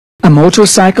A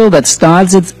motorcycle that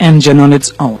starts its engine on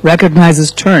its own,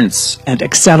 recognizes turns, and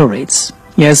accelerates.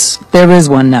 Yes, there is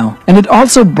one now. And it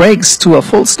also brakes to a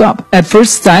full stop. At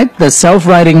first sight, the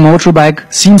self-riding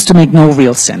motorbike seems to make no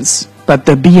real sense. But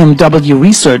the BMW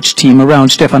research team around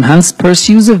Stefan Hans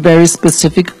pursues a very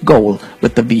specific goal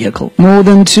with the vehicle. More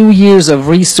than 2 years of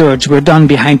research were done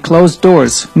behind closed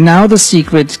doors. Now the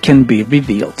secret can be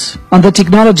revealed. On the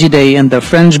Technology Day in the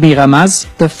French Miramas,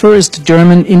 the first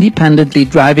German independently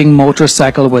driving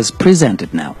motorcycle was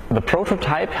presented now. The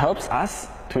prototype helps us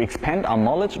to expand our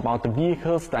knowledge about the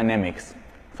vehicle's dynamics,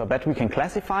 so that we can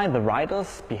classify the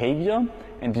rider's behavior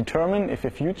and determine if a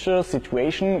future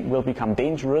situation will become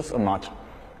dangerous or not.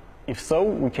 If so,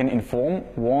 we can inform,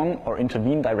 warn or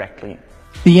intervene directly.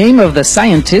 The aim of the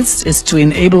scientists is to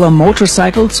enable a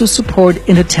motorcycle to support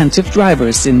inattentive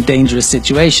drivers in dangerous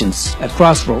situations, at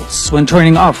crossroads, when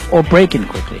turning off or braking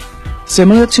quickly,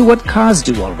 similar to what cars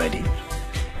do already.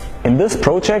 In this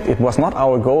project, it was not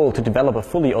our goal to develop a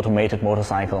fully automated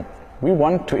motorcycle. We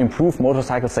want to improve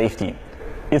motorcycle safety.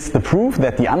 It's the proof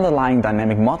that the underlying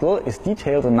dynamic model is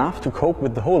detailed enough to cope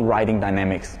with the whole riding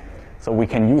dynamics. So we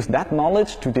can use that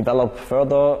knowledge to develop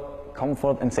further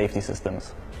comfort and safety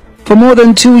systems. For more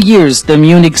than 2 years, the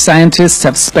Munich scientists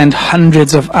have spent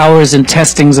hundreds of hours in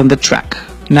testings on the track.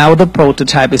 Now the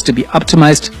prototype is to be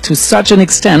optimized to such an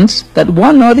extent that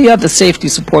one or the other safety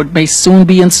support may soon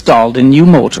be installed in new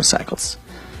motorcycles.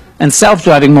 And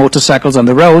self-driving motorcycles on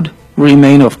the road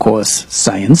remain, of course,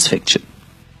 science fiction.